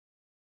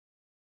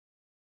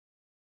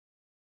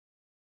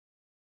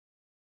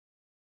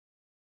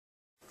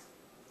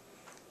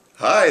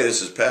Hi,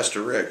 this is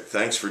Pastor Rick.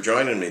 Thanks for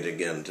joining me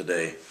again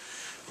today.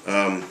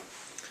 I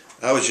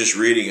was just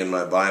reading in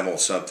my Bible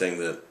something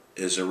that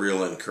is a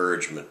real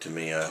encouragement to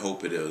me. I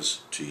hope it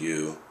is to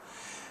you.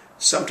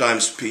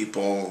 Sometimes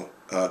people,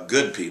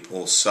 good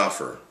people,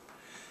 suffer.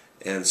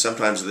 And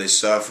sometimes they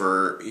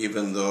suffer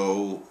even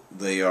though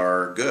they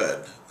are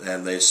good.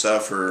 And they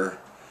suffer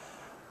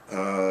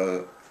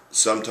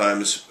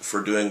sometimes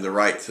for doing the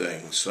right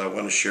thing. So I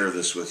want to share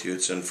this with you.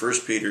 It's in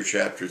 1 Peter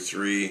chapter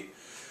 3,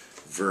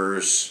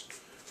 verse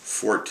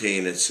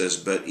 14. It says,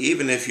 "But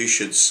even if you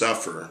should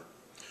suffer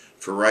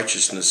for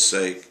righteousness'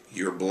 sake,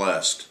 you're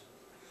blessed.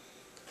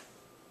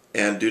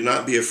 And do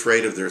not be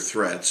afraid of their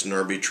threats,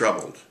 nor be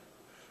troubled.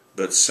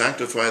 But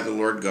sanctify the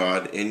Lord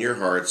God in your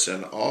hearts,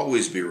 and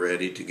always be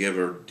ready to give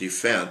a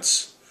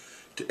defense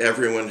to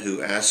everyone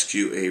who asks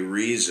you a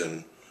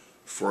reason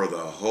for the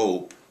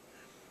hope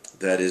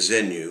that is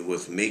in you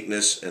with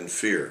meekness and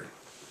fear."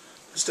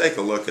 Let's take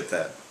a look at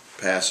that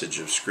passage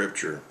of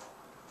Scripture.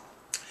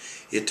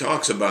 It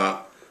talks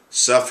about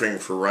suffering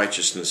for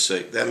righteousness'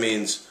 sake. That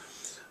means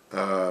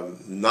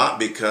not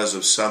because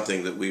of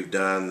something that we've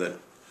done that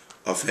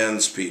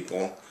offends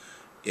people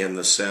in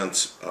the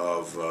sense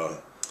of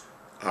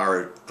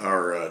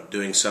our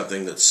doing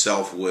something that's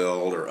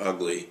self-willed or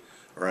ugly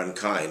or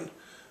unkind.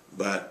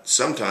 But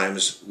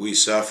sometimes we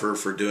suffer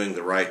for doing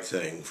the right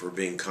thing, for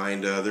being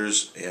kind to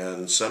others,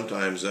 and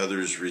sometimes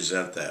others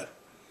resent that.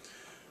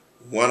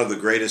 One of the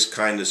greatest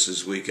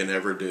kindnesses we can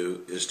ever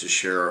do is to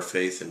share our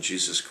faith in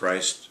Jesus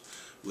Christ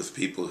with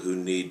people who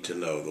need to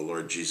know the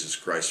Lord Jesus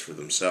Christ for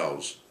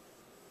themselves.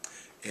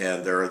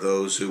 And there are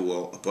those who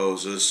will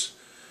oppose us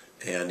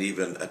and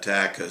even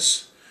attack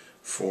us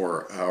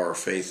for our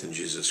faith in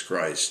Jesus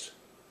Christ.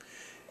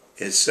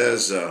 It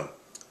says,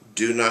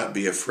 do not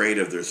be afraid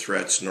of their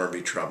threats, nor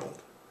be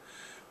troubled.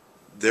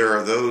 There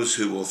are those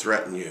who will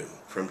threaten you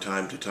from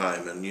time to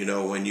time. And you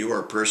know, when you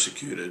are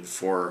persecuted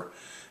for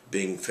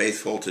being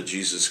faithful to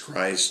Jesus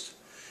Christ,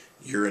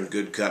 you're in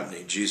good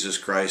company. Jesus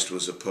Christ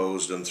was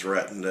opposed and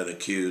threatened and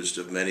accused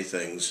of many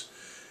things,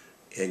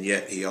 and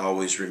yet he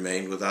always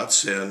remained without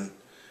sin,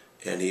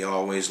 and he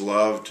always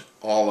loved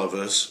all of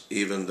us,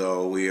 even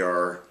though we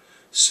are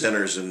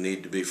sinners and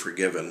need to be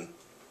forgiven.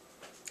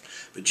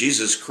 But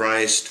Jesus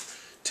Christ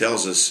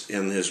tells us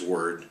in his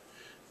word,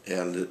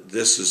 and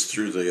this is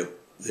through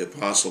the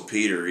Apostle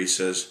Peter, he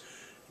says,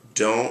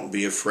 don't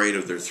be afraid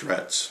of their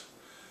threats.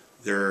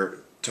 There are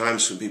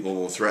times when people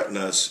will threaten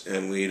us,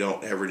 and we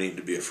don't ever need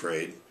to be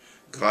afraid.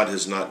 God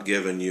has not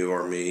given you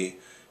or me,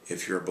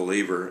 if you're a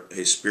believer,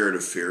 a spirit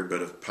of fear,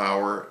 but of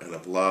power and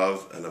of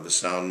love and of a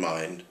sound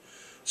mind.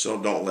 So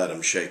don't let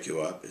him shake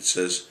you up. It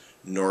says,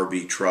 nor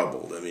be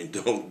troubled. I mean,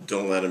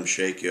 don't let him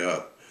shake you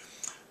up.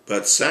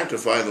 But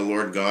sanctify the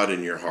Lord God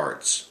in your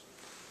hearts.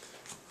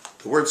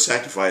 The word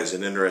sanctify is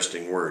an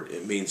interesting word.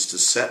 It means to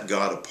set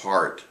God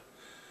apart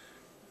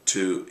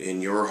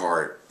in your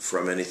heart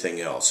from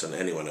anything else and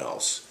anyone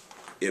else.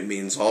 It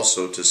means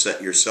also to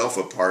set yourself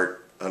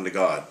apart unto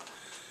God.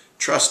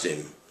 Trust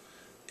him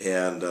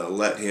and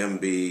let him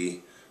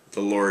be the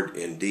Lord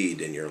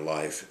indeed in your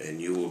life, and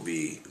you will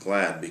be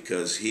glad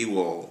because he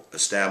will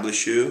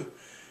establish you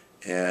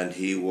and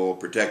he will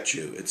protect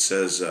you. It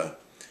says,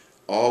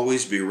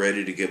 always be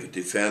ready to give a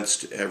defense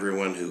to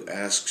everyone who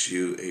asks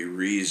you a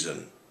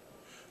reason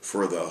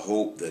for the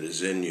hope that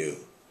is in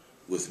you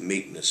with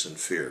meekness and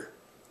fear.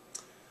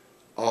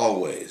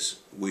 Always,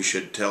 we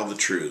should tell the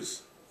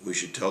truth. We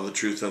should tell the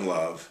truth in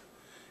love,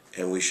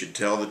 and we should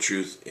tell the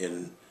truth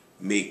in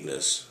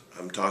meekness.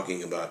 I'm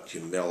talking about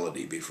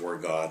humility before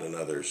God and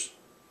others.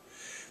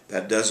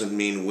 That doesn't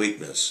mean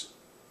weakness.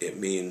 It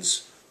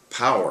means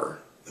power,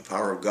 the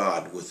power of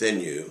God within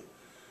you,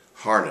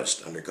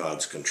 harnessed under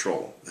God's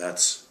control.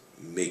 That's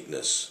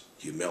meekness,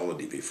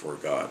 humility before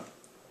God.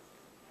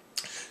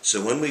 So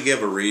when we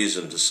give a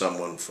reason to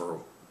someone for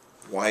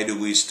why do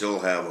we still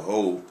have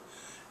hope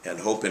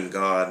and hope in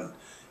God,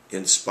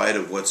 in spite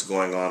of what's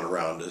going on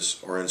around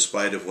us, or in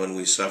spite of when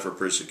we suffer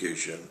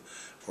persecution,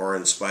 or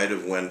in spite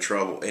of when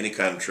any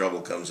kind of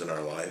trouble comes in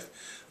our life,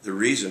 the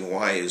reason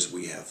why is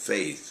we have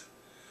faith.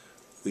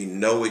 We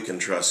know we can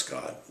trust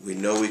God. We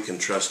know we can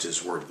trust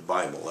his word, the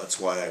Bible. That's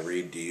why I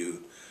read to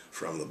you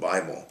from the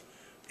Bible.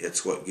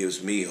 It's what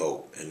gives me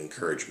hope and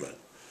encouragement.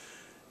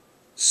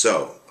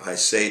 So, I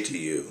say to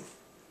you,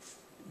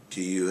 do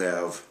you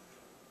have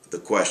the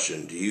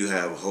question, do you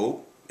have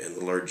hope in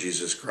the Lord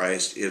Jesus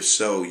Christ? If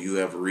so, you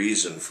have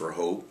reason for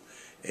hope,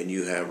 and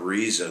you have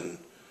reason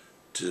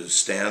to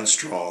stand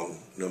strong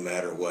no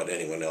matter what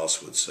anyone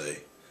else would say.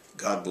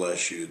 God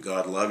bless you.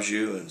 God loves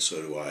you, and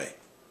so do I.